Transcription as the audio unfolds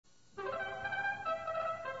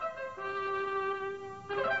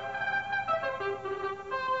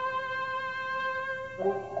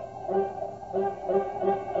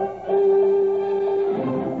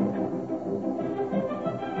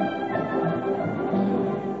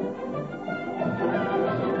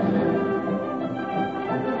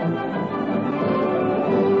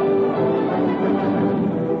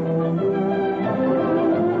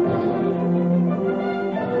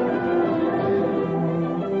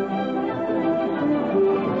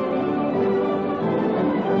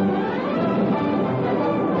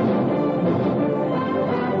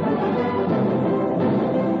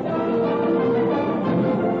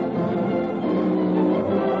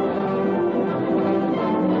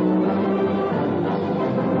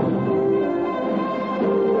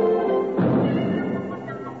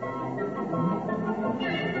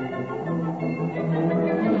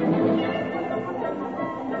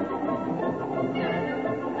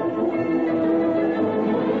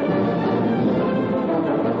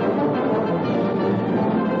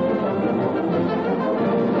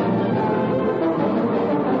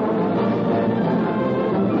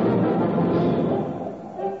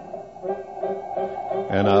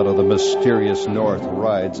And out of the mysterious north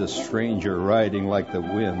rides a stranger riding like the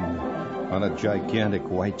wind on a gigantic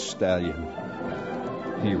white stallion.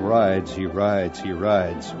 He rides, he rides, he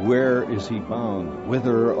rides. Where is he bound?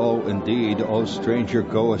 Whither, oh, indeed, oh, stranger,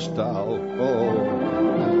 goest thou? Oh.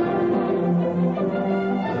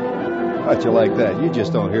 How'd you like that? You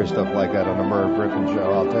just don't hear stuff like that on the Merv Griffin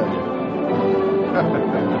show, I'll tell you.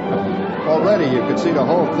 Already you could see the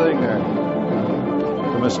whole thing there.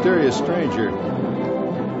 The mysterious stranger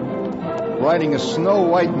riding a Snow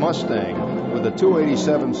White Mustang with a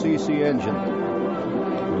 287cc engine.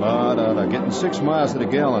 Getting 6 miles to the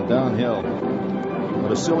gallon downhill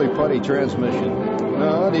with a silly putty transmission.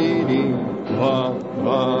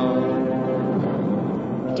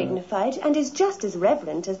 Dignified and is just as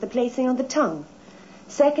reverent as the placing on the tongue.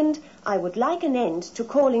 Second, I would like an end to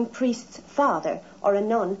calling priests father or a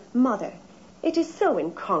nun mother. It is so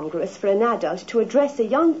incongruous for an adult to address a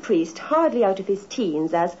young priest hardly out of his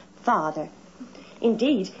teens as father.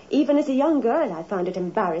 Indeed, even as a young girl, I found it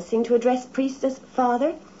embarrassing to address priests as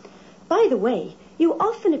father. By the way, you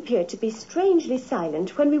often appear to be strangely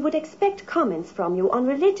silent when we would expect comments from you on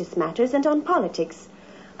religious matters and on politics.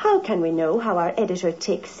 How can we know how our editor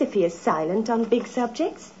ticks if he is silent on big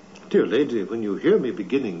subjects? Dear lady, when you hear me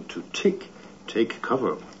beginning to tick, take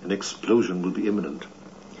cover. An explosion will be imminent.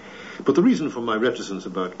 But the reason for my reticence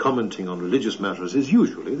about commenting on religious matters is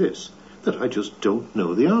usually this, that I just don't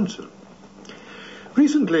know the answer.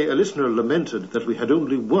 Recently, a listener lamented that we had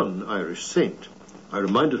only one Irish saint. I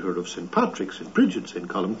reminded her of St. Patrick, St. Bridget, St.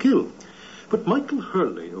 Columkill. But Michael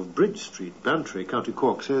Hurley of Bridge Street, Bantry, County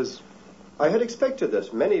Cork, says, I had expected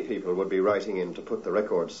that many people would be writing in to put the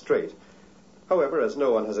record straight. However, as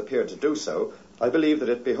no one has appeared to do so, I believe that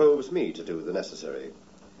it behoves me to do the necessary.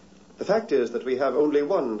 The fact is that we have only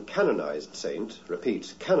one canonized saint,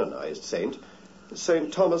 repeat, canonized saint,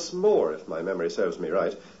 St. Thomas More, if my memory serves me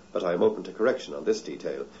right, but I am open to correction on this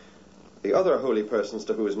detail. The other holy persons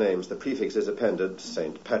to whose names the prefix is appended,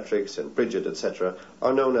 St. Patrick, St. Bridget, etc.,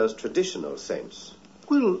 are known as traditional saints.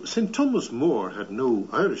 Well, St. Thomas More had no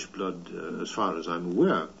Irish blood, as far as I'm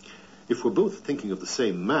aware. If we're both thinking of the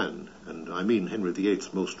same man, and I mean Henry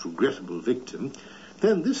VIII's most regrettable victim,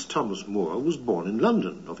 then this Thomas More was born in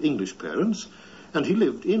London, of English parents, and he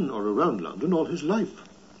lived in or around London all his life.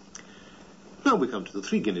 Now we come to the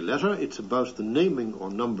 3-guinea letter. It's about the naming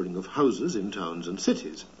or numbering of houses in towns and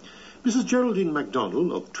cities. Mrs. Geraldine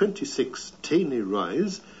MacDonald of 26 Taney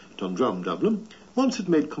Rise, Dundrum, Dublin, wants it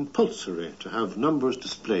made compulsory to have numbers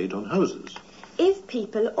displayed on houses. If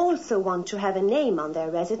people also want to have a name on their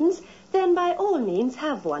residence, then by all means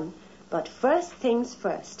have one. But first things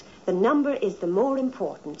first, the number is the more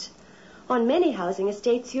important. On many housing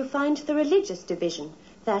estates you find the religious division.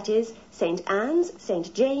 That is, St. Anne's,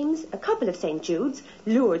 St. James, a couple of St. Jude's,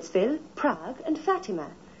 Lourdsville, Prague, and Fatima.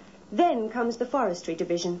 Then comes the forestry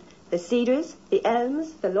division, the cedars, the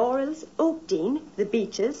elms, the laurels, oakdean, the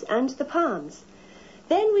beeches, and the palms.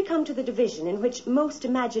 Then we come to the division in which most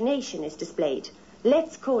imagination is displayed.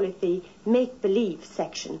 Let's call it the make-believe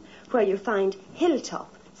section, where you find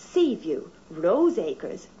Hilltop, Seaview, Rose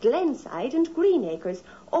Acres, Glenside, and Green Acres,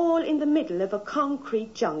 all in the middle of a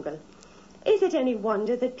concrete jungle. Is it any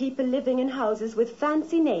wonder that people living in houses with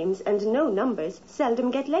fancy names and no numbers seldom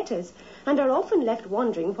get letters, and are often left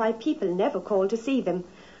wondering why people never call to see them?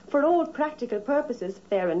 For all practical purposes,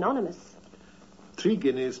 they're anonymous. 3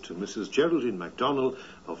 guineas to Mrs. Geraldine MacDonald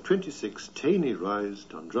of 26 Taney Rise,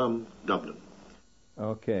 Dundrum, Dublin.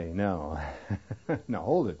 Okay, now, now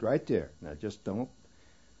hold it right there. Now just don't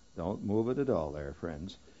move it at all there,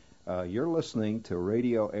 friends. You're listening to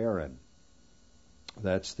Radio Éireann.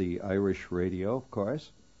 That's the Irish radio, of course.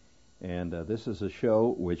 And this is a show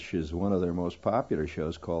which is one of their most popular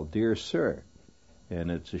shows called Dear Sir. And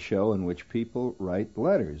it's a show in which people write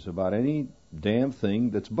letters about any damn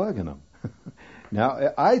thing that's bugging them.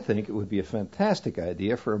 Now, I think it would be a fantastic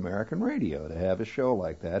idea for American radio to have a show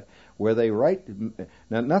like that where they write,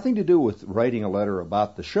 now nothing to do with writing a letter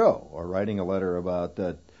about the show or writing a letter about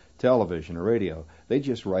television or radio. They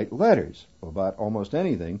just write letters about almost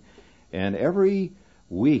anything, and every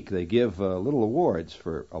week they give little awards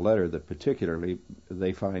for a letter that particularly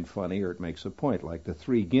they find funny or it makes a point, like the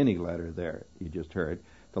 3 guinea letter there you just heard.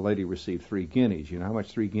 The lady received 3 guineas. You know how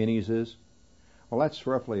much 3 guineas is? Well, that's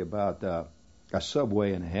roughly about a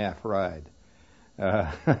subway and a half ride.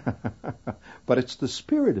 But it's the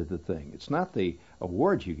spirit of the thing. It's not the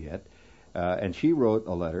award you get. And she wrote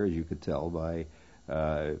a letter, as you could tell, by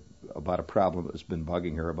about a problem that's been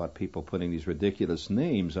bugging her about people putting these ridiculous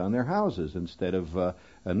names on their houses instead of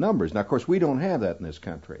numbers. Now, of course, we don't have that in this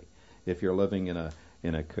country. If you're living in a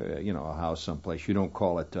house someplace, you don't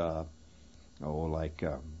call it like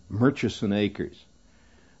Murchison Acres,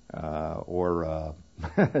 or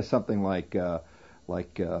something like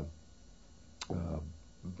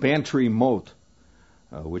Bantry Moat,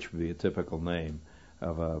 which would be a typical name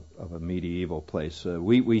of a medieval place.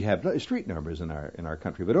 We have street numbers in our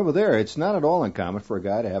country, but over there it's not at all uncommon for a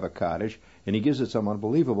guy to have a cottage, and he gives it some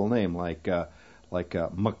unbelievable name like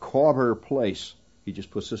Micawber Place. He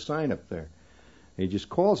just puts a sign up there. He just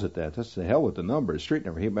calls it that. That's the hell with the number, street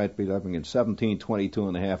number. He might be living in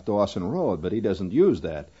 1722.5 Dawson Road, but he doesn't use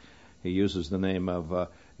that. He uses the name of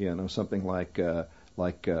something like the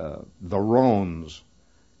Rones.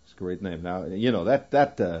 It's a great name. Now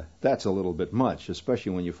that's a little bit much,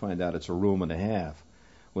 especially when you find out it's a room and a half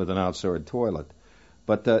with an outside toilet.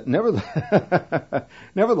 But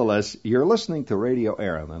nevertheless, you're listening to Radio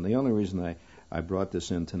Aaron, and the only reason I brought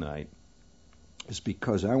this in tonight is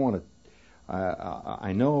because I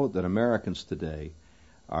know that Americans today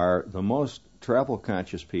are the most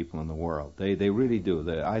travel-conscious people in the world. They really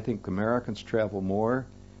do. I think Americans travel more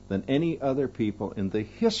than any other people in the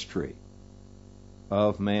history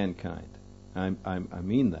of mankind. I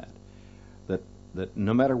mean that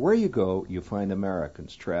no matter where you go, you find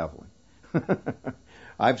Americans traveling.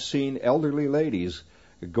 I've seen elderly ladies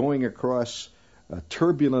going across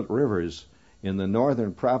turbulent rivers in the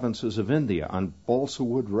northern provinces of India on balsa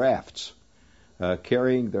wood rafts,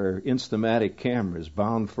 carrying their Instamatic cameras,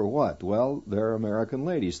 bound for what? Well, they're American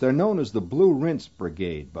ladies. They're known as the Blue Rinse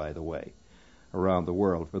Brigade, by the way, around the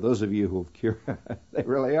world. For those of you who they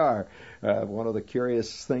really are. One of the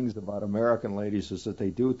curious things about American ladies is that they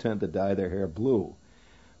do tend to dye their hair blue,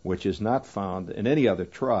 which is not found in any other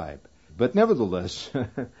tribe. But nevertheless,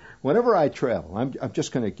 whenever I travel, I'm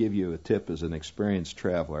just going to give you a tip as an experienced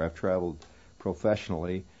traveler. I've traveled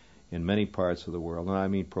professionally in many parts of the world, and I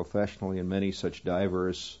mean professionally in many such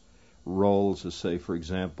diverse roles as, say, for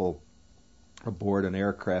example, aboard an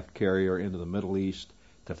aircraft carrier into the Middle East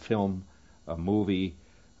to film a movie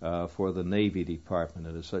for the Navy Department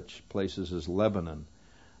and such places as Lebanon.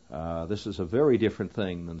 This is a very different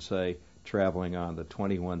thing than, say, traveling on the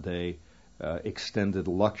 21-day extended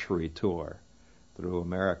luxury tour through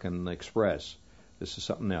American Express. This is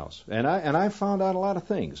something else. And I found out a lot of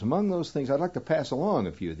things. Among those things, I'd like to pass along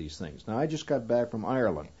a few of these things. Now, I just got back from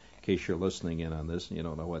Ireland, in case you're listening in on this and you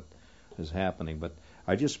don't know what is happening. But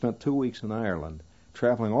I just spent 2 weeks in Ireland,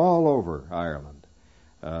 traveling all over Ireland.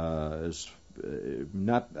 I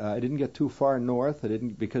didn't get too far north.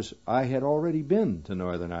 Because I had already been to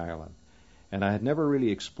Northern Ireland. And I had never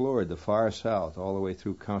really explored the far south, all the way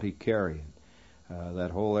through County Kerry,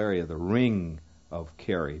 that whole area, the Ring of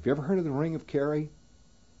Kerry. Have you ever heard of the Ring of Kerry?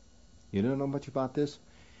 You don't know much about this?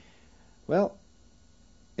 Well,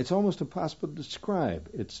 it's almost impossible to describe.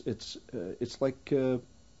 It's like the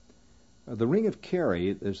Ring of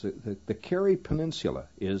Kerry. There's the Kerry Peninsula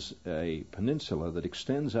is a peninsula that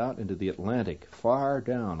extends out into the Atlantic, far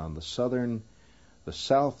down on the southwestern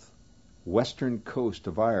coast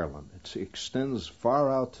of Ireland. It extends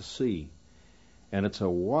far out to sea, and it's a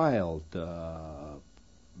wild,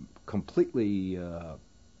 completely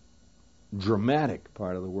dramatic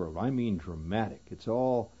part of the world. I mean dramatic. It's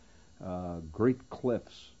all great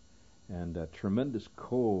cliffs and tremendous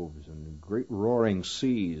coves and great roaring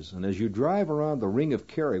seas. And as you drive around the Ring of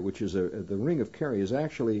Kerry, the Ring of Kerry is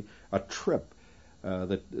actually a trip.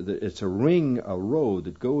 It's a road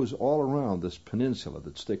that goes all around this peninsula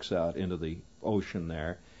that sticks out into the ocean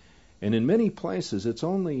there. And in many places, it's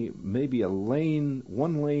only maybe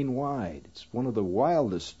one lane wide. It's one of the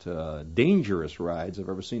wildest, dangerous rides I've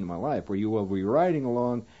ever seen in my life, where you will be riding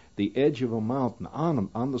along the edge of a mountain,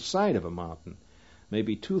 on the side of a mountain,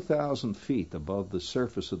 maybe 2,000 feet above the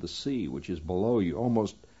surface of the sea, which is below you,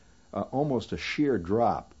 almost a sheer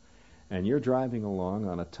drop. And you're driving along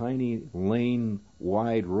on a tiny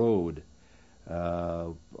lane-wide road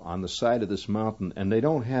on the side of this mountain, and they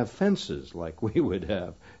don't have fences like we would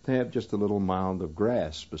have. They have just a little mound of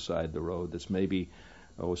grass beside the road that's maybe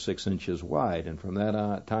 6 inches wide, and from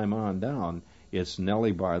that time on down, it's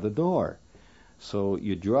Nellie bar the door. So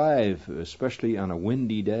you drive, especially on a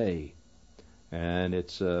windy day, and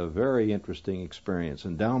it's a very interesting experience.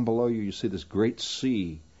 And down below you, you see this great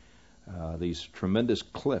sea, these tremendous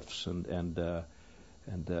cliffs, and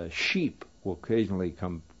sheep will occasionally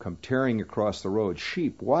come tearing across the road.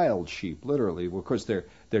 Sheep, wild sheep, literally. Well, of course, they're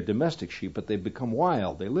domestic sheep, but they become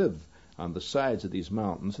wild. They live on the sides of these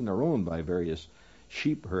mountains, and they're owned by various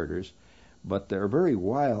sheep herders. But they're very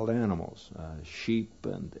wild animals. Sheep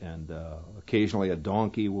and occasionally a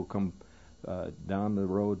donkey will come down the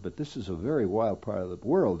road. But this is a very wild part of the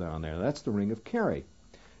world down there. That's the Ring of Kerry.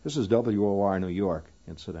 This is WOR New York,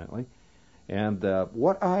 incidentally. And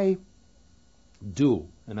what I do.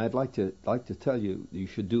 And I'd like to tell you, you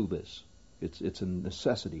should do this. It's a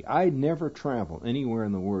necessity. I never travel anywhere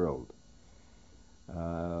in the world,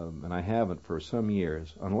 and I haven't for some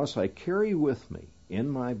years, unless I carry with me in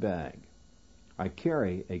my bag, I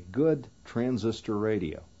carry a good transistor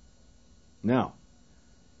radio. Now,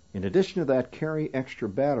 in addition to that, carry extra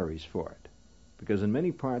batteries for it, because in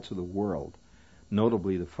many parts of the world,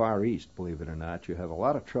 notably the Far East, believe it or not, you have a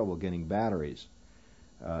lot of trouble getting batteries.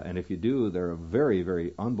 And if you do, they're of very,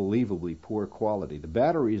 very unbelievably poor quality. The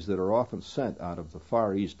batteries that are often sent out of the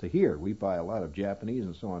Far East to here, we buy a lot of Japanese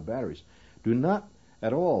and so on batteries, do not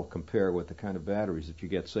at all compare with the kind of batteries that you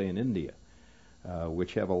get, say, in India,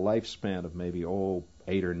 which have a lifespan of maybe,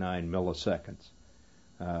 8 or 9 milliseconds.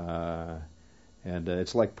 And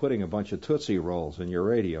it's like putting a bunch of Tootsie Rolls in your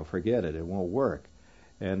radio. Forget it. It won't work.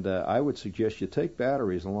 And I would suggest you take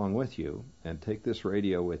batteries along with you and take this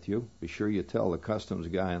radio with you. Be sure you tell the customs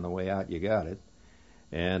guy on the way out you got it.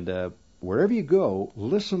 And wherever you go,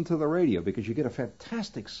 listen to the radio, because you get a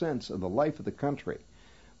fantastic sense of the life of the country,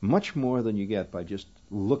 much more than you get by just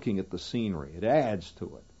looking at the scenery. It adds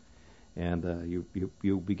to it. And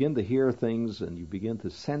you begin to hear things and you begin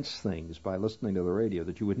to sense things by listening to the radio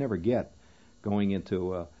that you would never get going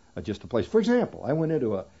into just a place. For example, I went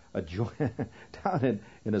into a down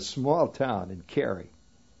in a small town in Cary.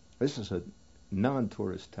 This is a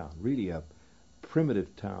non-tourist town, really a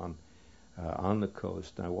primitive town on the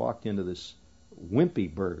coast. I walked into this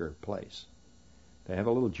Wimpy Burger place. They have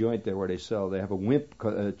a little joint there where they have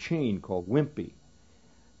a chain called Wimpy.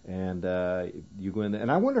 And you go in there,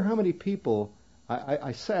 and I wonder how many people,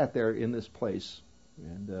 I sat there in this place,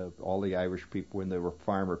 and all the Irish people, when they were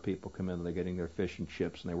farmer people, come in and they're getting their fish and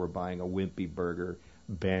chips, and they were buying a Wimpy Burger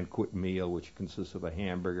banquet meal, which consists of a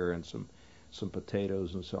hamburger and some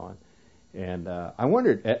potatoes and so on. And I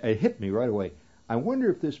wondered, it hit me right away, I wonder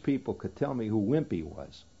if these people could tell me who Wimpy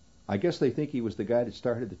was. I guess they think he was the guy that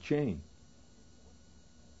started the chain.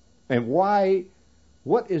 And what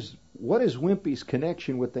is Wimpy's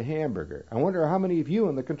connection with the hamburger? I wonder how many of you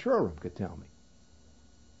in the control room could tell me.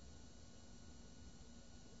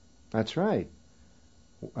 That's right.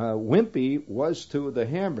 Wimpy was to the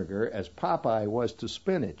hamburger as Popeye was to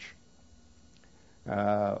spinach.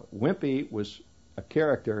 Wimpy was a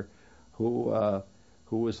character who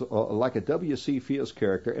was like a W.C. Fields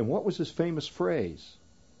character. And what was his famous phrase?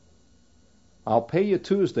 I'll pay you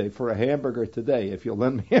Tuesday for a hamburger today if you'll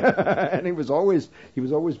lend me. And he was always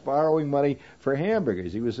borrowing money for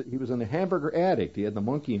hamburgers. He was a hamburger addict. He had the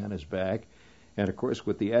monkey on his back, and of course,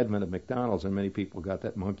 with the advent of McDonald's, and many people got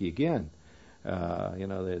that monkey again.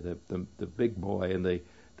 The big boy and the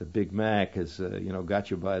Big Mac has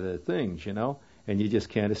got you by the things, and you just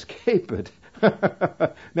can't escape it.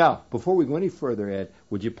 Now, before we go any further, Ed,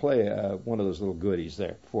 would you play one of those little goodies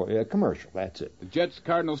there for a commercial? That's it. The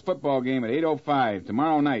Jets-Cardinals football game at 8:05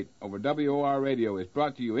 tomorrow night over WOR Radio is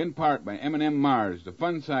brought to you in part by M&M Mars, the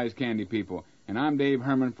fun-size candy people, and I'm Dave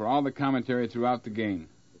Herman for all the commentary throughout the game.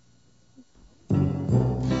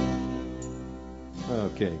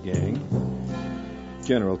 Okay, gang.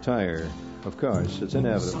 General Tire, of course, it's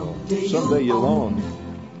inevitable. Someday you'll own.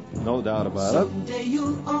 No doubt about it.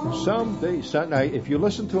 Someday. If you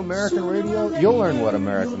listen to American radio, you'll learn what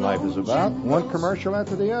American life is about. One commercial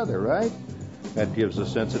after the other, right? That gives the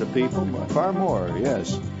sensitive people far more,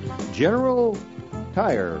 yes. General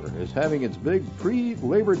Tire is having its big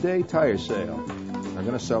pre-Labor Day tire sale. They're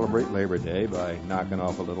going to celebrate Labor Day by knocking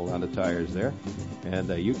off a little on the tires there. And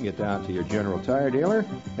you can get down to your General Tire dealer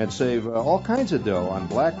and save all kinds of dough on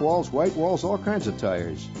black walls, white walls, all kinds of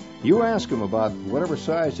tires. You ask them about whatever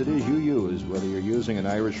size it is you use, whether you're using an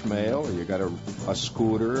Irish Mail or you got a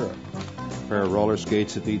scooter, or a pair of roller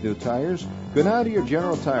skates that need new tires. Go down to your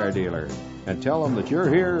General Tire dealer and tell them that you're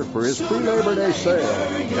here for his pre-Labor Day sale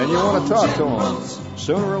and you want to talk to him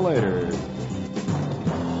sooner or later.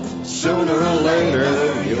 Sooner or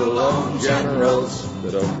later, you'll own Generals.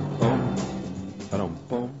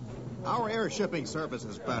 Our air shipping service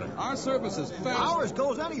is better. Our service is fast. Ours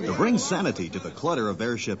goes anywhere. To bring sanity to the clutter of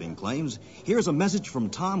air shipping claims, here's a message from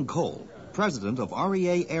Tom Cole, president of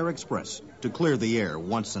REA Air Express, to clear the air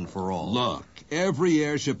once and for all. Look, every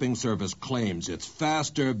air shipping service claims it's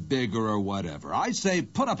faster, bigger, or whatever. I say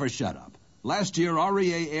put up or shut up. Last year,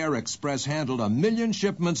 REA Air Express handled 1 million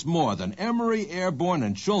shipments more than Emery, Airborne,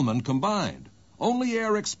 and Schulman combined. Only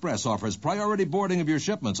Air Express offers priority boarding of your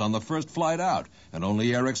shipments on the first flight out, and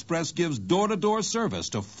only Air Express gives door-to-door service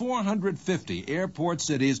to 450 airport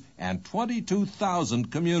cities and 22,000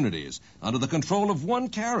 communities under the control of one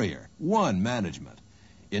carrier, one management.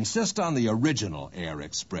 Insist on the original Air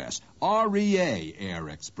Express, REA Air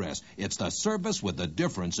Express. It's the service with the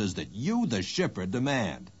differences that you, the shipper,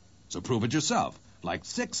 demand. So prove it yourself, like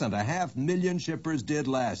 6.5 million shippers did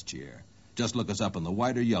last year. Just look us up in the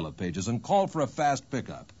white or yellow pages and call for a fast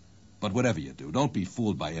pickup. But whatever you do, don't be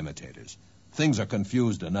fooled by imitators. Things are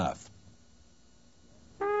confused enough.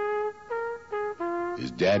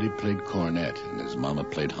 His daddy played cornet and his mama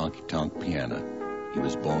played honky-tonk piano. He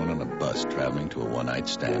was born on a bus traveling to a one-night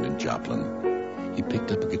stand in Joplin. He picked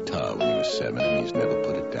up a guitar when he was 7 and he's never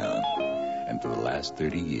put it down. And for the last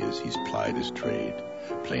 30 years, he's plied his trade,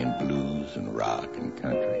 playing blues and rock and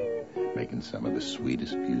country, making some of the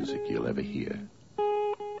sweetest music you'll ever hear.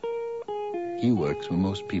 He works when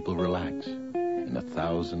most people relax, in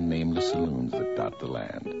 1,000 nameless saloons that dot the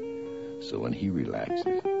land. So when he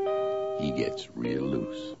relaxes, he gets real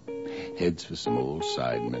loose. Heads for some old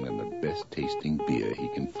sidemen and the best tasting beer he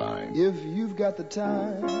can find. If you've got the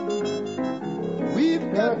time,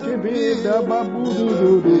 we've got the beer.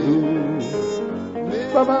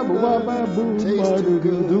 Tasting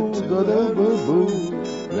good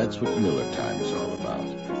tonight. That's what Miller Time is all about.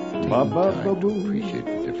 Taking time to appreciate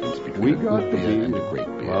the difference between a good beer and a great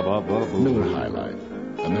beer. Miller High Life,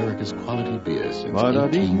 America's quality beer since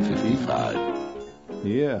 1855.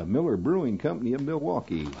 Yeah, Miller Brewing Company of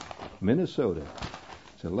Milwaukee, Minnesota.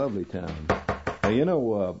 It's a lovely town.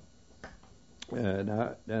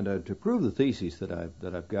 To prove the thesis that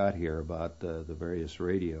I've got here about the various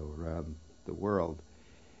radio around the world,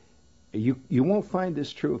 you won't find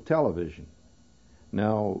this true of television.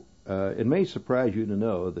 Now, it may surprise you to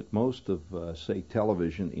know that most of, say,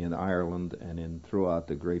 television in Ireland and throughout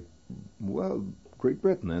the Great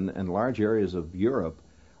Britain and large areas of Europe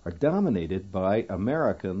are dominated by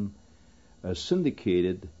American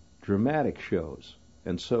syndicated dramatic shows.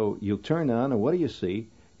 And so you'll turn on, and what do you see?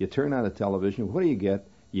 You turn on the television, what do you get?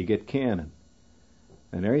 You get Cannon.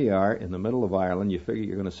 And there you are in the middle of Ireland. You figure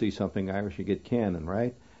you're going to see something Irish, you get Cannon,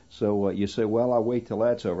 right? So you say, well, I'll wait till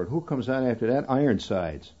that's over. And who comes on after that?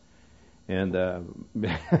 Ironsides. And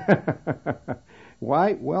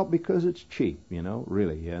why? Well, because it's cheap,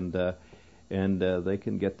 really. And they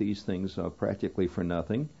can get these things practically for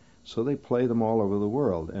nothing. So they play them all over the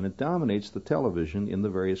world. And it dominates the television in the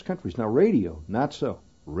various countries. Now, radio, not so.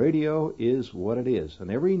 Radio is what it is.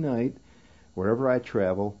 And every night, wherever I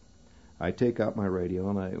travel, I take out my radio,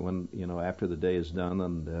 and after the day is done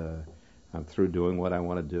and I'm through doing what I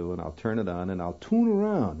want to do, and I'll turn it on and I'll tune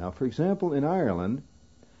around. Now, for example, in Ireland,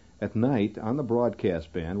 at night on the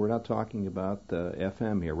broadcast band, we're not talking about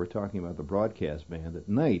FM here, we're talking about the broadcast band. At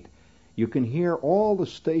night, you can hear all the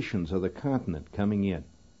stations of the continent coming in.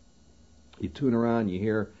 You tune around,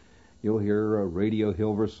 you'll hear Radio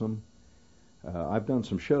Hilversum. I've done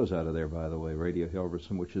some shows out of there, by the way, Radio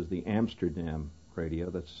Hilversum, which is the Amsterdam radio.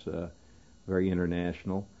 That's very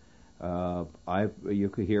international. You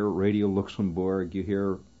could hear Radio Luxembourg. You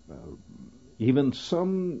hear even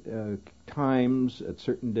some times at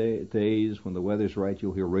certain days when the weather's right,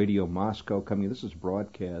 you'll hear Radio Moscow coming. This is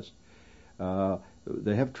broadcast.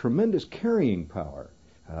 They have tremendous carrying power,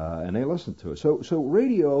 and they listen to it. So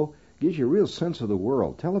radio gives you a real sense of the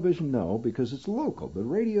world. Television, no, because it's local. The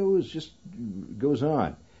radio is just goes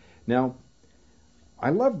on. Now, I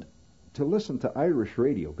loved to listen to Irish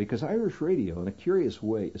radio because Irish radio, in a curious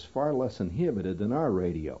way, is far less inhibited than our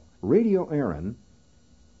radio. Radio Éireann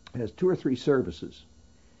has 2 or 3 services.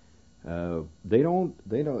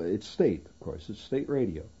 It's state, of course. It's state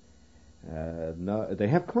radio. No, they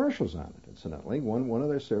have commercials on it, incidentally. One of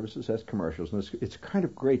their services has commercials, and it's kind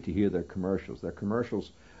of great to hear their commercials. Their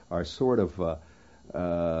commercials are sort of,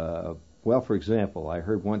 for example, I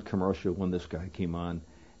heard one commercial when this guy came on,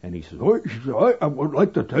 and he says, I would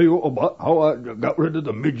like to tell you about how I got rid of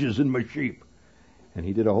the midges in my sheep. And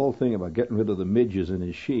he did a whole thing about getting rid of the midges in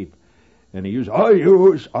his sheep. And he used, I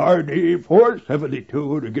use RD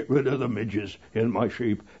 472 to get rid of the midges in my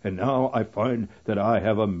sheep. And now I find that I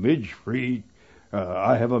have a midge-free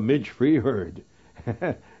herd.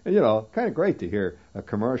 And, kind of great to hear a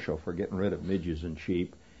commercial for getting rid of midges in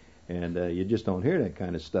sheep. And you just don't hear that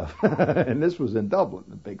kind of stuff. And this was in Dublin,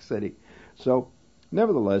 the big city. So,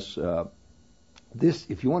 nevertheless,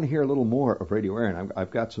 if you want to hear a little more of Radio Éireann,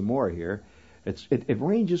 I've got some more here. It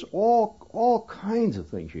ranges all kinds of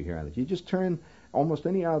things you hear on it. You just turn almost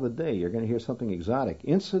any hour of the day, you're going to hear something exotic.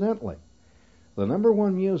 Incidentally, the number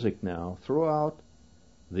one music now throughout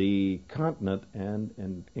the continent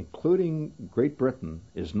and including Great Britain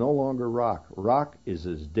is no longer rock. Rock is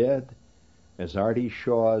as dead as Artie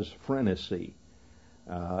Shaw's Frenesy.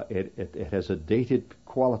 It has a dated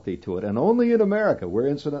quality to it, and only in America, where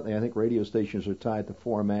incidentally I think radio stations are tied to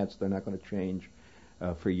formats. They're not going to change.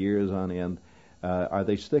 for years on end? Are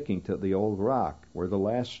they sticking to the old rock or the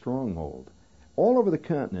last stronghold? All over the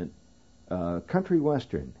continent, country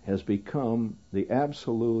western has become the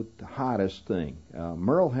absolute hottest thing.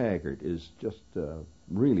 Merle Haggard is just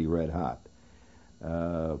really red hot.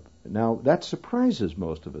 Now, that surprises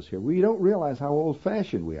most of us here. We don't realize how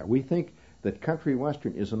old-fashioned we are. We think that country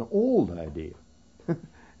western is an old idea.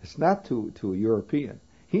 It's not to a European.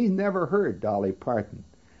 He never heard Dolly Parton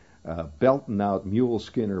belting out Mule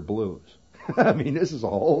Skinner blues. I mean, this is a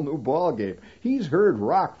whole new ball game. He's heard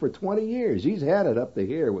rock for 20 years. He's had it up to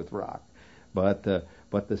here with rock. But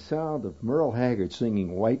the sound of Merle Haggard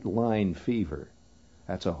singing White Line Fever,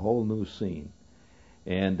 that's a whole new scene.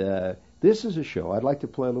 And this is a show. I'd like to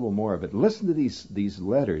play a little more of it. Listen to these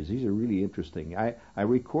letters. These are really interesting. I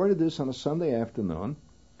recorded this on a Sunday afternoon,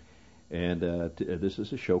 and this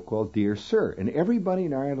is a show called Dear Sir. And everybody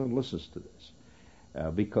in Ireland listens to this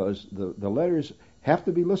because the letters have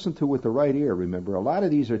to be listened to with the right ear. Remember, a lot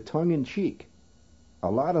of these are tongue-in-cheek.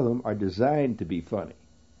 A lot of them are designed to be funny.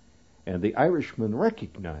 And the Irishmen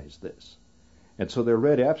recognize this. And so they're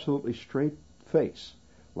read absolutely straight face,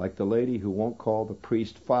 like the lady who won't call the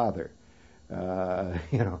priest father.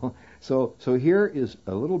 So here is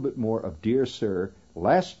a little bit more of Dear Sir,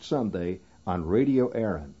 last Sunday on Radio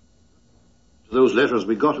Éireann. Those letters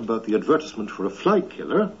we got about the advertisement for a fly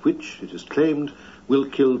killer, which, it is claimed, will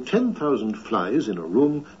kill 10,000 flies in a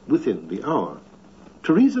room within the hour.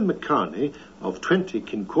 Teresa McCarney of 20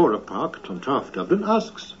 Kincora Park, Clontarf, Dublin,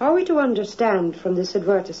 asks, Are we to understand from this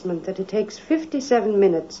advertisement that it takes 57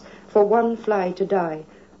 minutes for one fly to die,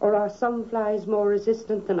 or are some flies more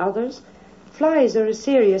resistant than others? Flies are a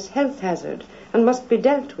serious health hazard and must be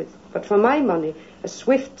dealt with, but for my money, a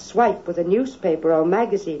swift swipe with a newspaper or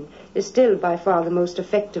magazine is still by far the most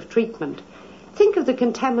effective treatment. Think of the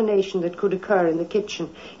contamination that could occur in the kitchen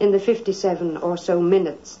in the 57 or so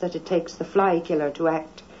minutes that it takes the fly killer to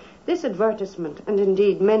act. This advertisement, and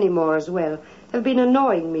indeed many more as well, have been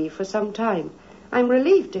annoying me for some time. I'm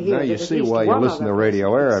relieved to hear that at least one why you listen to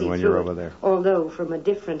Radio Éireann when you're over there. Although from a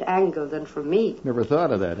different angle than from me. Never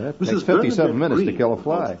thought of that. It takes Mrs. 57 minutes to Green kill a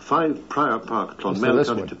fly. 5 Prior Park, Clonmel,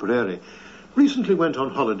 County Tipperary, recently went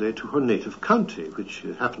on holiday to her native county, which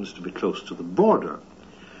happens to be close to the border.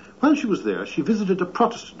 While she was there, she visited a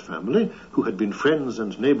Protestant family who had been friends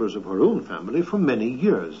and neighbours of her own family for many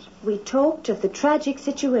years. We talked of the tragic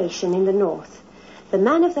situation in the north. The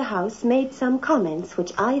man of the house made some comments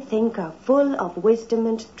which I think are full of wisdom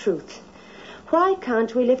and truth. Why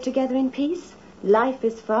can't we live together in peace? Life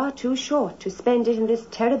is far too short to spend it in this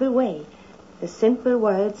terrible way. The simple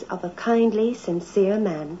words of a kindly, sincere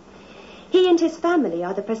man. He and his family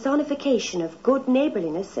are the personification of good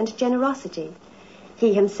neighbourliness and generosity.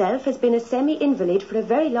 He himself has been a semi-invalid for a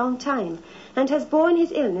very long time and has borne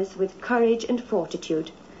his illness with courage and fortitude.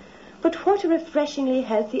 But what a refreshingly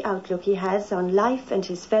healthy outlook he has on life and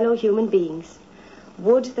his fellow human beings.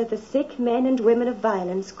 Would that the sick men and women of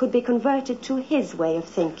violence could be converted to his way of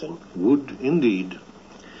thinking. Would indeed.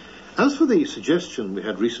 As for the suggestion we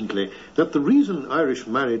had recently that the reason Irish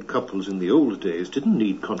married couples in the old days didn't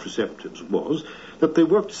need contraceptives was that they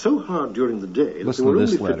worked so hard during the day that they were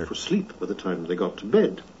only fit for sleep by the time they got to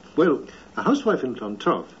bed. Well, a housewife in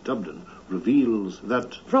Clontarf, Dublin, reveals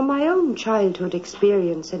that... From my own childhood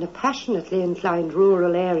experience in a passionately inclined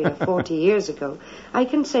rural area 40 years ago, I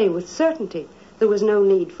can say with certainty there was no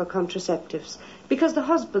need for contraceptives, because the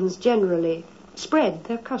husbands generally spread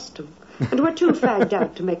their custom and were too fagged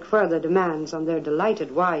out to make further demands on their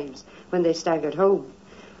delighted wives when they staggered home.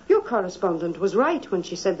 Your correspondent was right when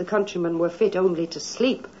she said the countrymen were fit only to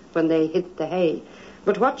sleep when they hit the hay,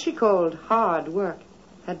 but what she called hard work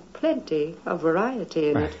had plenty of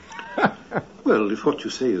variety in it. Well, if what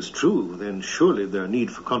you say is true, then surely their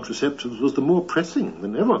need for contraceptives was the more pressing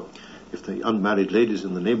than ever, if the unmarried ladies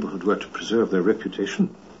in the neighbourhood were to preserve their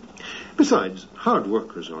reputation. Besides, hard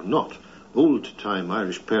workers or not, old-time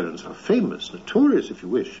Irish parents are famous, notorious, if you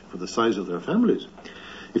wish, for the size of their families.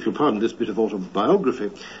 If you'll pardon this bit of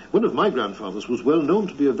autobiography, one of my grandfathers was well known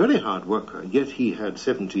to be a very hard worker, yet he had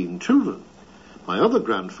 17 children. My other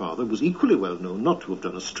grandfather was equally well known not to have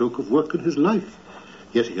done a stroke of work in his life,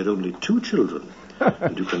 yet he had only 2 children.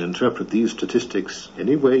 And you can interpret these statistics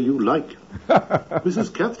any way you like.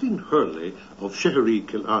 Mrs. Kathleen Hurley of Sheheree,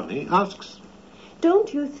 Killarney, asks,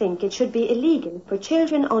 Don't you think it should be illegal for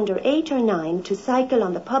children under 8 or 9 to cycle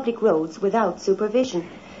on the public roads without supervision?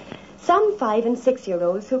 Some 5- and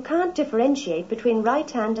 6-year-olds who can't differentiate between right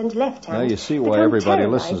hand and left hand. Now you see why everybody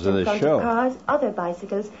listens to this show. Cars, other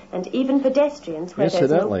bicycles, and even pedestrians. Where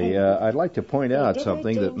Incidentally, I'd like to point out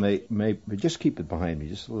something that may just keep it behind me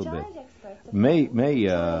just a little bit. may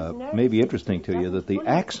be interesting to you that the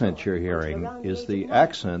accent you're hearing is the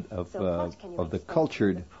accent of the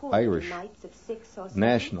cultured Irish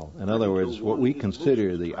national. In other words, what we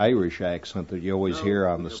consider the Irish accent that you always hear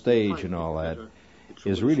on the stage and all that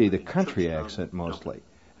is really the country accent mostly.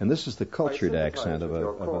 And this is the cultured accent of a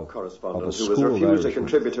school who was refused a Irishman.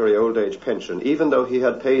 contributory old age pension, even though he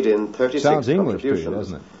had paid in 36 Sounds English to contributions. you,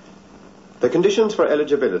 doesn't it? The conditions for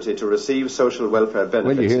eligibility to receive social welfare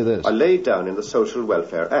benefits hear this? are laid down in the Social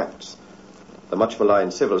Welfare Acts. The much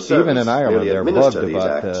maligned civil service Even in Ireland, merely they're administer bugged these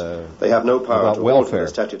about, acts. They have no power about to welfare. alter the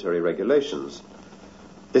statutory regulations.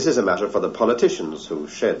 This is a matter for the politicians who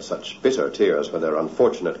shed such bitter tears when their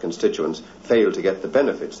unfortunate constituents fail to get the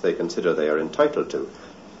benefits they consider they are entitled to.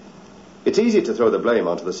 It's easy to throw the blame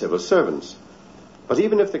onto the civil servants, but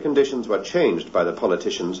even if the conditions were changed by the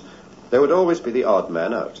politicians, there would always be the odd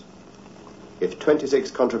man out. If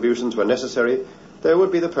 26 contributions were necessary, there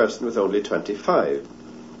would be the person with only 25.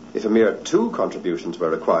 If a mere 2 contributions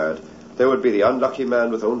were required, there would be the unlucky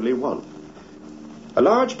man with only 1. A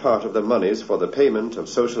large part of the monies for the payment of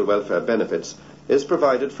social welfare benefits is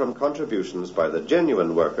provided from contributions by the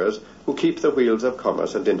genuine workers who keep the wheels of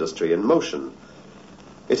commerce and industry in motion.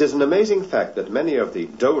 It is an amazing fact that many of the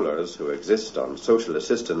dolers who exist on social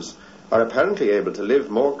assistance are apparently able to live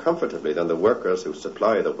more comfortably than the workers who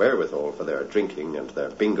supply the wherewithal for their drinking and their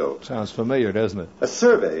bingo. Sounds familiar, doesn't it? A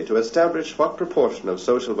survey to establish what proportion of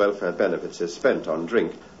social welfare benefits is spent on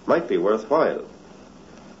drink might be worthwhile.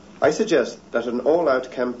 I suggest that an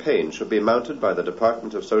all-out campaign should be mounted by the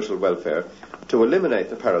Department of Social Welfare to eliminate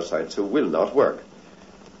the parasites who will not work.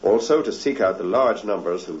 Also to seek out the large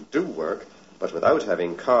numbers who do work, but without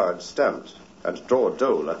having cards stamped, and draw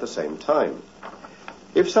dole at the same time.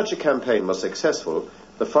 If such a campaign was successful,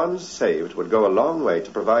 the funds saved would go a long way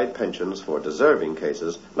to provide pensions for deserving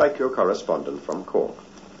cases like your correspondent from Cork.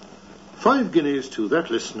 5 guineas to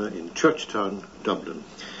that listener in Churchtown, Dublin.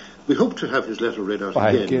 We hope to have his letter read out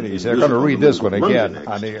 5 again. guineas. They're going to read this one Monday again next.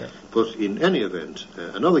 on the air. But in any event,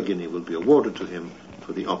 another guinea will be awarded to him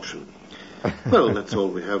for the option. Well, that's all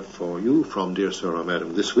we have for you from Dear Sir or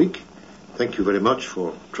Madam this week. Thank you very much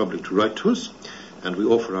for troubling to write to us, and we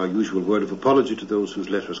offer our usual word of apology to those whose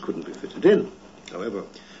letters couldn't be fitted in. However,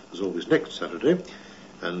 there's always next Saturday,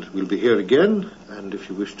 and we'll be here again, and if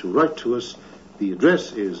you wish to write to us, the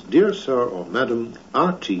address is Dear Sir or Madam,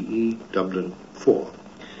 RTE, Dublin 4.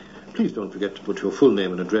 Please don't forget to put your full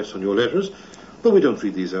name and address on your letters, but we don't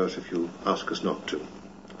read these out if you ask us not to.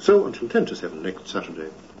 So, until 10 to 7 next Saturday,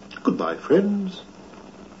 goodbye, friends.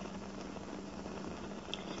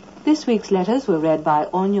 This week's letters were read by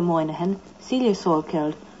Anya Moynihan, Celia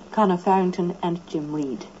Solkeld, Conor Farrington and Jim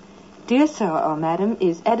Reed. Dear Sir or Madam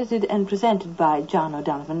is edited and presented by John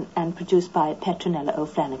O'Donovan and produced by Petronella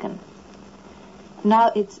O'Flanagan.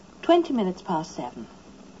 Now it's 20 minutes past 7.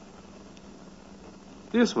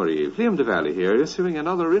 Yes, Marie, Liam de Valley here, issuing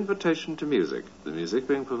another invitation to music. The music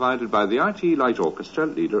being provided by the RTE Light Orchestra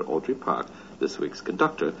leader Audrey Park. This week's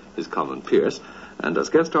conductor is Colin Pierce. And as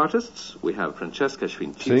guest artists, we have Francesca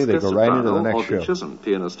Schwintinska, soprano, Audrey Chisholm,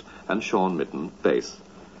 pianist, and Sean Mitten, bass.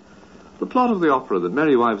 The plot of the opera The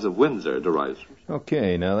Merry Wives of Windsor derives from...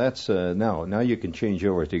 Okay, now that's now you can change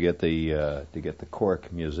over to get the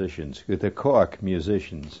Cork musicians. The Cork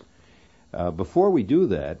musicians. Before we do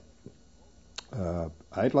that,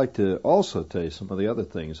 I'd like to also tell you some of the other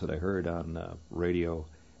things that I heard on Radio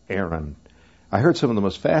Aaron. I heard some of the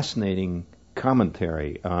most fascinating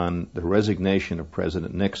commentary on the resignation of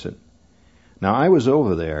President Nixon. Now, I was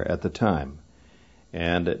over there at the time,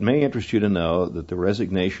 and it may interest you to know that the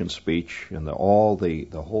resignation speech and the whole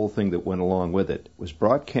thing that went along with it was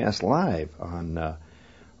broadcast live on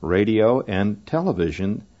radio and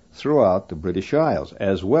television throughout the British Isles,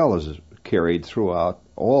 as well as carried throughout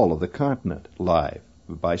all of the continent live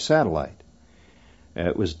by satellite.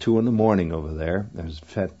 It was 2 a.m. over there. It was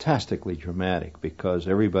fantastically dramatic because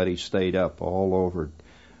everybody stayed up all over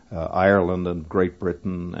Ireland and Great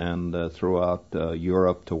Britain and throughout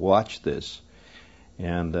Europe to watch this.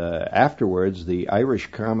 And afterwards, the Irish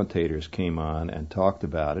commentators came on and talked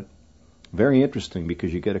about it. Very interesting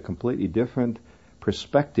because you get a completely different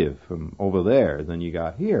perspective from over there than you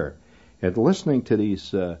got here. And listening to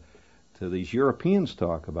these Europeans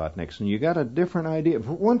talk about Nixon, you got a different idea.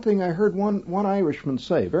 One thing I heard one Irishman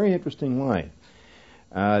say, very interesting line.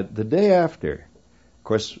 The day after, of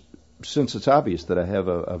course, since it's obvious that I have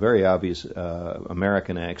a very obvious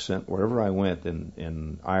American accent, wherever I went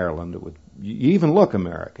in Ireland, you even look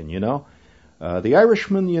American, you know. The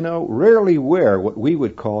Irishmen, you know, rarely wear what we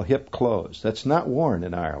would call hip clothes. That's not worn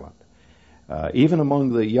in Ireland, even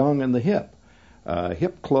among the young and the hip.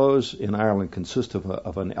 Hip clothes in Ireland consist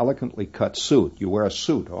of an elegantly cut suit. You wear a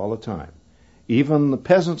suit all the time. Even the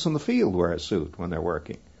peasants in the field wear a suit when they're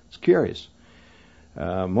working. It's curious.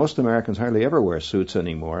 Most Americans hardly ever wear suits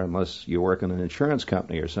anymore unless you work in an insurance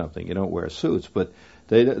company or something. You don't wear suits, but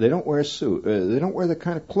they don't wear they don't wear the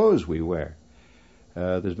kind of clothes we wear.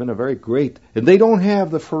 There's been a very great, and they don't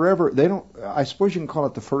have the forever. I suppose you can call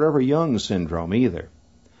it the forever young syndrome either.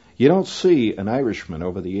 You don't see an Irishman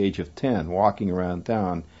over the age of 10 walking around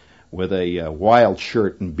town with a wild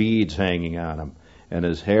shirt and beads hanging on him and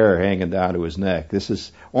his hair hanging down to his neck. This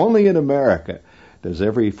is only in America. Does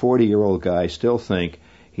every 40-year-old guy still think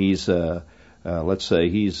he's, let's say,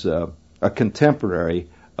 he's a contemporary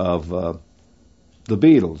of the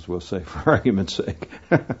Beatles, we'll say, for argument's sake.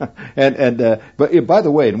 But by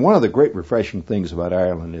the way, and one of the great refreshing things about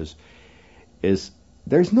Ireland is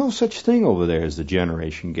there's no such thing over there as the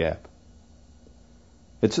generation gap.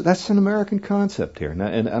 That's an American concept here,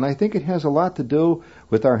 and I think it has a lot to do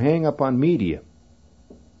with our hang-up on media.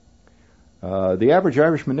 The average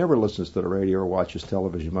Irishman never listens to the radio or watches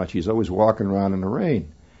television much. He's always walking around in the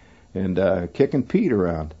rain and kicking Pete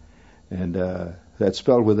around, and that's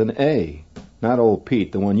spelled with an A, not old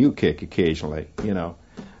Pete, the one you kick occasionally, in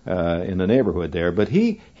the neighborhood there. But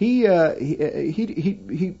he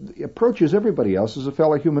approaches everybody else as a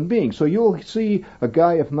fellow human being. So you'll see a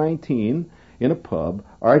guy of 19 in a pub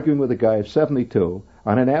arguing with a guy of 72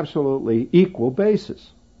 on an absolutely equal basis.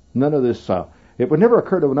 None of this. It would never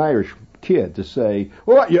occur to an Irish kid to say,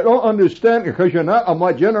 "Well, you don't understand because you're not of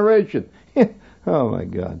my generation." Oh my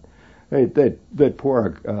God, they'd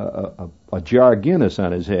pour a jar of Guinness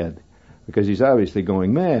on his head because he's obviously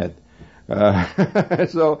going mad.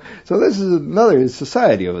 So this is another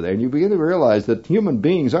society over there, and you begin to realize that human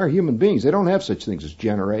beings are human beings. They don't have such things as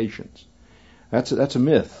generations. That's a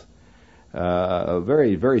myth, a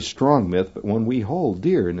very, very strong myth, but one we hold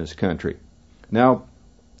dear in this country. Now,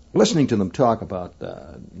 listening to them talk about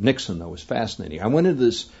Nixon, though, was fascinating. I went into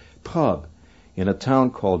this pub in a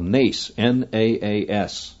town called Naas,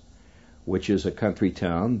 Naas, which is a country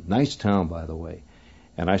town, nice town, by the way.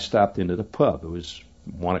 And I stopped into the pub. It was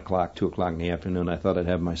 1 o'clock, 2 o'clock in the afternoon. I thought I'd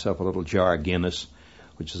have myself a little jar of Guinness,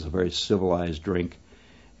 which is a very civilized drink.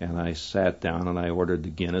 And I sat down and I ordered the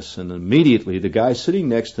Guinness. And immediately the guy sitting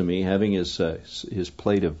next to me having his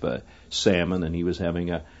plate of salmon, and he was having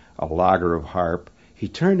a lager of Harp. He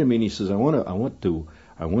turned to me and he says, I want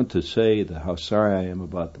to say how sorry I am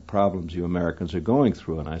about the problems you Americans are going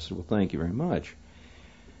through. And I said, well, thank you very much.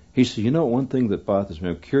 He said, one thing that bothers me,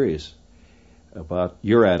 I'm curious about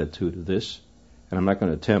your attitude of this. And I'm not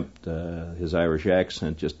going to attempt his Irish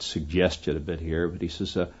accent, just suggest it a bit here. But he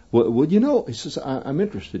says, he says, I'm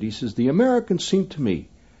interested. He says, the Americans seem to me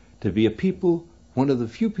to be one of the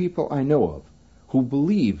few people I know of who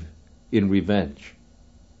believe in revenge.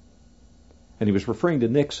 And he was referring to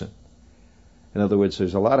Nixon. In other words,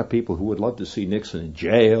 there's a lot of people who would love to see Nixon in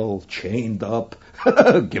jail, chained up,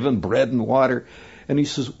 given bread and water. And he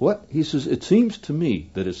says, what? He says, it seems to me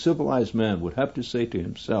that a civilized man would have to say to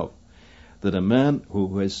himself that a man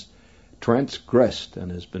who has transgressed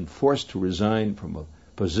and has been forced to resign from a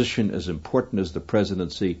position as important as the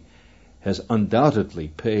presidency has undoubtedly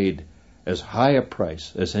paid as high a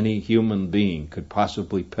price as any human being could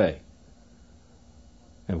possibly pay.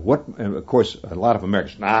 And of course, a lot of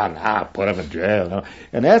Americans, put him in jail. No.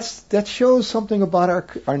 And that shows something about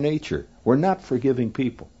our nature. We're not forgiving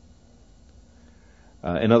people.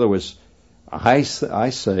 In other words, I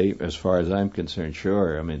say, as far as I'm concerned,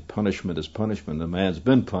 sure, punishment is punishment. The man's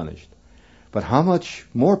been punished. But how much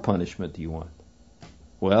more punishment do you want?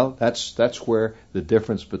 Well, that's where the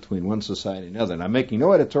difference between one society and another. And I'm making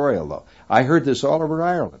no editorial, though. I heard this all over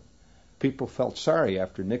Ireland. People felt sorry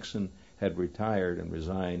after Nixon had retired and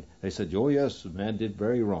resigned. They said, oh, yes, the man did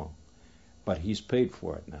very wrong. But he's paid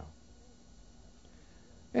for it now.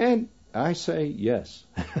 And I say, yes.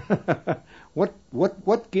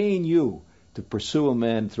 What gain you to pursue a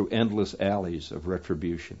man through endless alleys of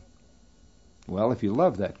retribution? Well, if you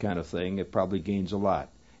love that kind of thing, it probably gains a lot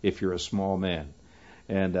if you're a small man.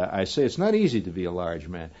 And I say it's not easy to be a large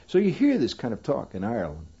man. So you hear this kind of talk in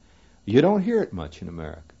Ireland. You don't hear it much in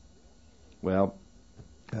America. Well,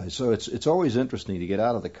 so it's always interesting to get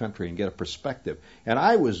out of the country and get a perspective. And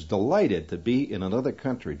I was delighted to be in another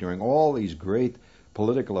country during all these great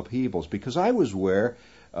political upheavals because I was where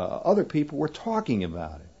other people were talking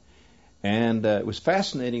about it. And it was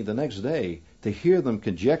fascinating the next day to hear them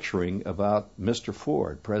conjecturing about Mr.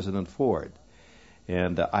 Ford, President Ford.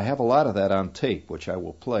 And I have a lot of that on tape, which I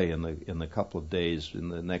will play in the couple of days in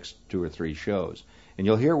the next 2 or 3 shows. And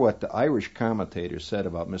you'll hear what the Irish commentators said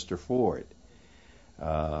about Mr. Ford.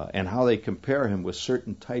 and how they compare him with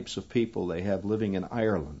certain types of people they have living in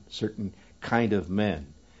Ireland, certain kind of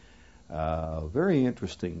men. Very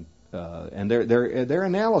interesting. And their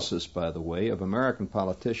analysis, by the way, of American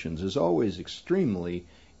politicians is always extremely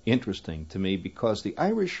interesting to me because the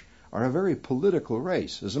Irish are a very political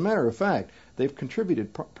race. As a matter of fact, they've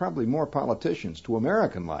contributed probably more politicians to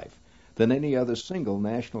American life than any other single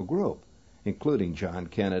national group, including John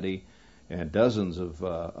Kennedy and dozens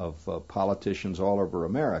of politicians all over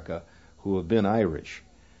America who have been Irish.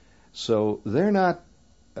 So they're not,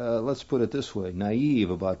 let's put it this way, naive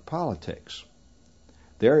about politics.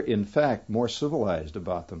 They're, in fact, more civilized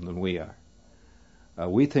about them than we are.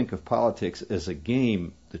 We think of politics as a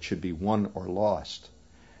game that should be won or lost.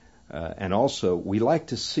 And also, we like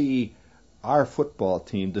to see our football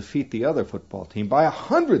team defeat the other football team by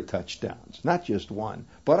 100 touchdowns. Not just one,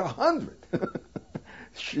 but 100.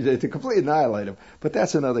 To completely annihilate them. But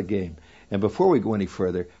that's another game. And before we go any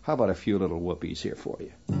further, how about a few little whoopies here for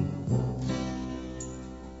you?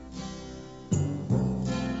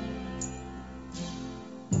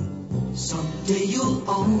 Someday you'll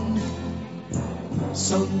own.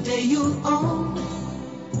 Someday you'll own.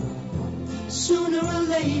 Sooner or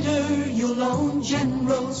later you'll own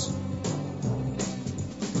Generals.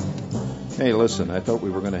 Hey, listen, I thought we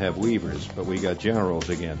were going to have Weavers, but we got Generals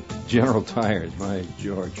again. General Tires, my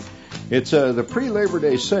George. It's the pre-Labor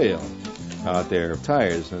Day sale out there of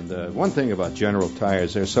tires. And one thing about General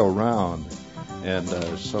Tires, they're so round and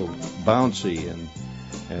so bouncy.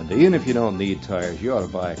 And even if you don't need tires, you ought to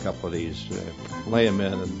buy a couple of these, lay them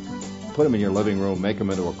in and put them in your living room, make them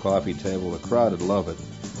into a coffee table. The crowd would love it.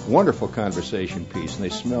 Wonderful conversation piece, and they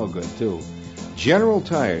smell good, too. General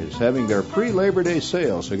Tires having their pre-Labor Day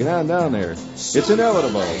sale, so get on down there. It's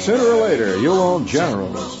inevitable. Sooner or later, you'll own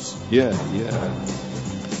Generals. Yeah.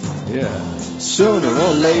 Sooner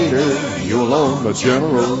or later, you'll own the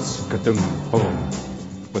Generals. Ka-doom, boom.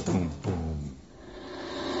 Ba-doom, boom.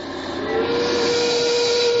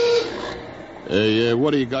 Hey,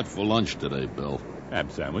 what do you got for lunch today, Bill? Ham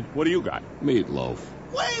sandwich. What do you got? Meatloaf.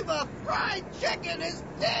 Weaver fried chicken is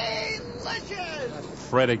delicious!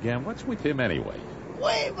 Fred again? What's with him anyway?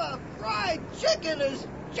 Weaver fried chicken is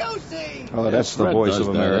juicy! Oh, that's the Fred voice does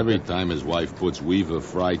of that America. every time his wife puts Weaver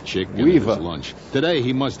fried chicken in his lunch. Today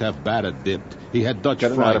he must have batter dipped. He had Dutch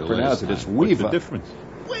fried. I don't know how to pronounce it. It's Weaver. What's the difference?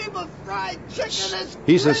 Weaver fried chicken is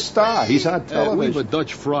He's a crispy. star. He's on television. Weaver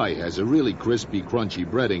Dutch fry has a really crispy, crunchy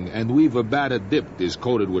breading, and Weaver batter dipped is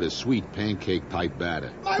coated with a sweet pancake-type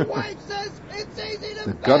batter. My wife says it's easy to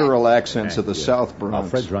The guttural accents of the South Bronx. Now,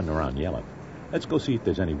 Fred's running around yelling. Let's go see if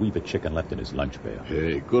there's any Weaver chicken left in his lunch pail.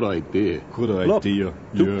 Hey, good idea. Look, two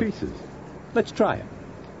pieces. Let's try it.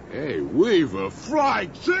 Hey, Weaver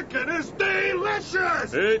fried chicken is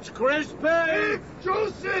delicious! It's crispy! It's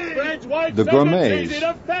juicy! Fred's wife The says gourmets. it's easy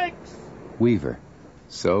to fix! Weaver.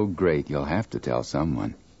 So great, you'll have to tell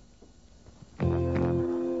someone.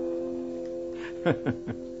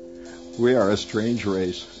 We are a strange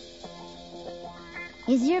race.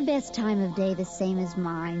 Is your best time of day the same as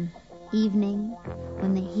mine? Evening,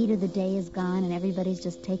 when the heat of the day is gone and everybody's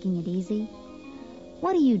just taking it easy?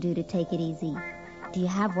 What do you do to take it easy? Do you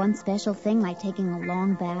have one special thing like taking a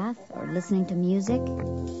long bath or listening to music?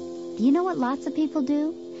 Do you know what lots of people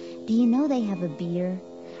do? Do you know they have a beer?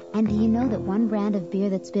 And do you know that one brand of beer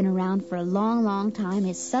that's been around for a long, long time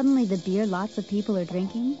is suddenly the beer lots of people are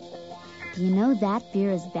drinking? Do you know that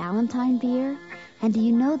beer is Ballantine beer? And do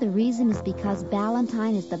you know the reason is because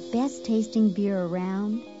Ballantine is the best tasting beer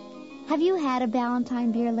around? Have you had a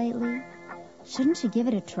Ballantine beer lately? Shouldn't you give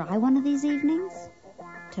it a try one of these evenings?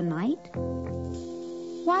 Tonight?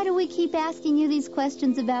 Why do we keep asking you these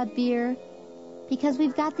questions about beer? Because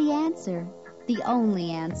we've got the answer. The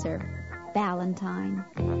only answer. Ballantine.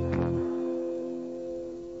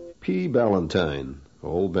 P. Ballantine,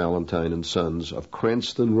 old Ballantine and Sons of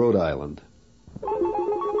Cranston, Rhode Island.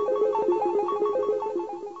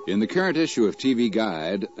 In the current issue of TV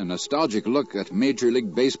Guide, a nostalgic look at Major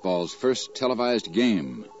League Baseball's first televised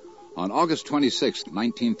game. On August 26,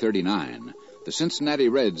 1939, the Cincinnati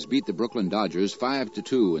Reds beat the Brooklyn Dodgers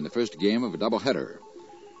 5-2 in the first game of a doubleheader.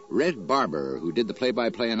 Red Barber, who did the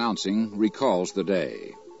play-by-play announcing, recalls the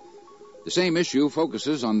day. The same issue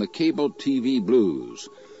focuses on the cable TV blues.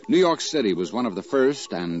 New York City was one of the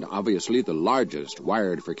first, and obviously the largest,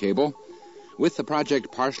 wired for cable. With the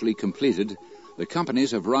project partially completed, the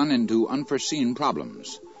companies have run into unforeseen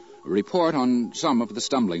problems. A report on some of the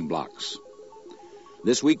stumbling blocks.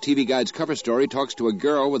 This week, TV Guide's cover story talks to a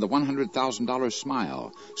girl with a $100,000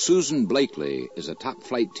 smile. Susan Blakely is a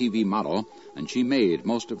top-flight TV model, and she made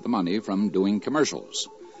most of the money from doing commercials.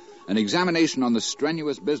 An examination on the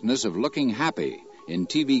strenuous business of looking happy in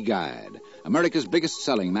TV Guide, America's biggest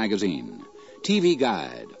selling magazine. TV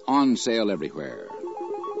Guide, on sale everywhere.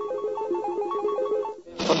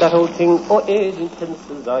 For that old thing, oh, aging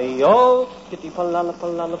pencils, oh, kitty palala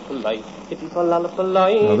palala palai, kitty palala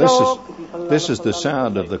palai. Now this is the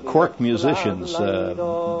sound of the Cork musicians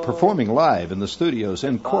performing live in the studios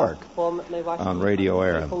in Cork on Radio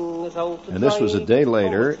Aaron. And this was a day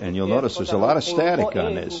later, and you'll notice there's a lot of static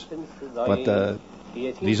on this. But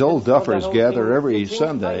these old duffers gather every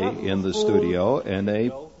Sunday in the studio, and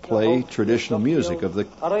they play traditional music of the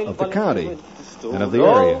county and of the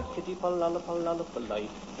area.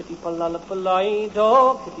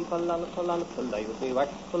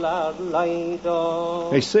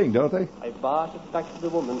 They sing, don't they? I brought it back to the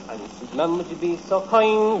woman and said, "Ma'am, would you be so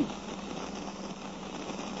kind?"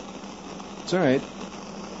 It's all right.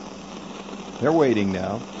 They're waiting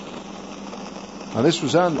now. Now, this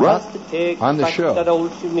was on the show.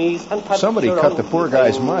 Somebody cut the poor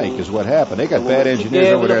guy's mic, is what happened. They got bad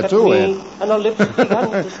engineers over there, too, Ed. No.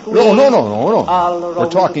 We're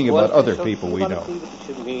talking about other people we know.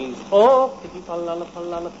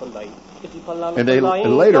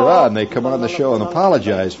 And later on, they come on the show and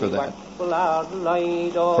apologize for that.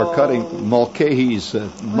 For cutting Mulcahy's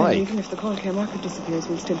mic. Even if the call care marker disappears,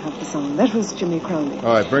 we'll still have the song. That was Jimmy Crowley.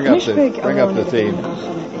 All right, bring up the theme.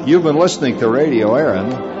 You've been listening to Radio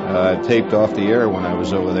Aaron, taped off the air when I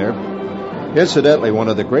was over there. Incidentally, one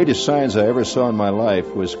of the greatest signs I ever saw in my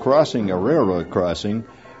life was crossing a railroad crossing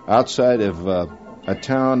outside of a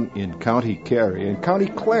town in County Kerry, in County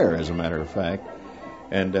Clare, as a matter of fact.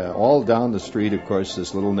 And all down the street, of course,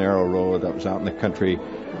 this little narrow road that was out in the country,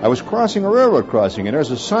 I was crossing a railroad crossing, and there's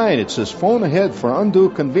a sign. It says, "Phone ahead for undue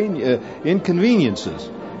inconveniences."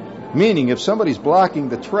 Meaning, if somebody's blocking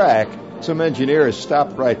the track, some engineer has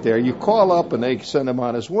stopped right there. You call up, and they send him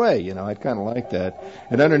on his way. You know, I'd kind of like that.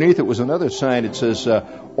 And underneath it was another sign. It says,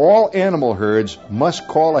 "All animal herds must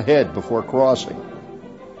call ahead before crossing."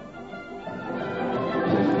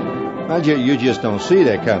 Now, you just don't see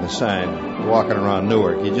that kind of sign walking around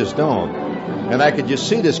Newark. You just don't. And I could just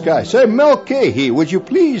see this guy say, "Mulcahy, would you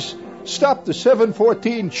please stop the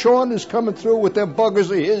 714? Sean is coming through with them buggers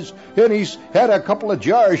of his, and he's had a couple of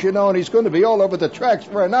jars, you know, and he's going to be all over the tracks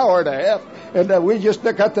for an hour and a half, and we just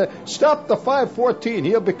got to stop the 514.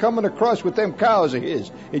 He'll be coming across with them cows of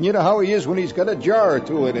his, and you know how he is when he's got a jar or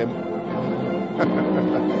two in him."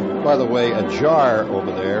 By the way, a jar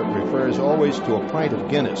over there refers always to a pint of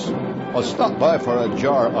Guinness. I'll stop by for a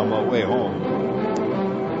jar on my way home.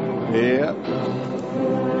 Yeah.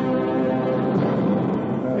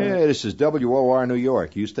 Yeah, this is WOR New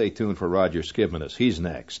York. You stay tuned for Roger Skibmanis. He's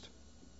next.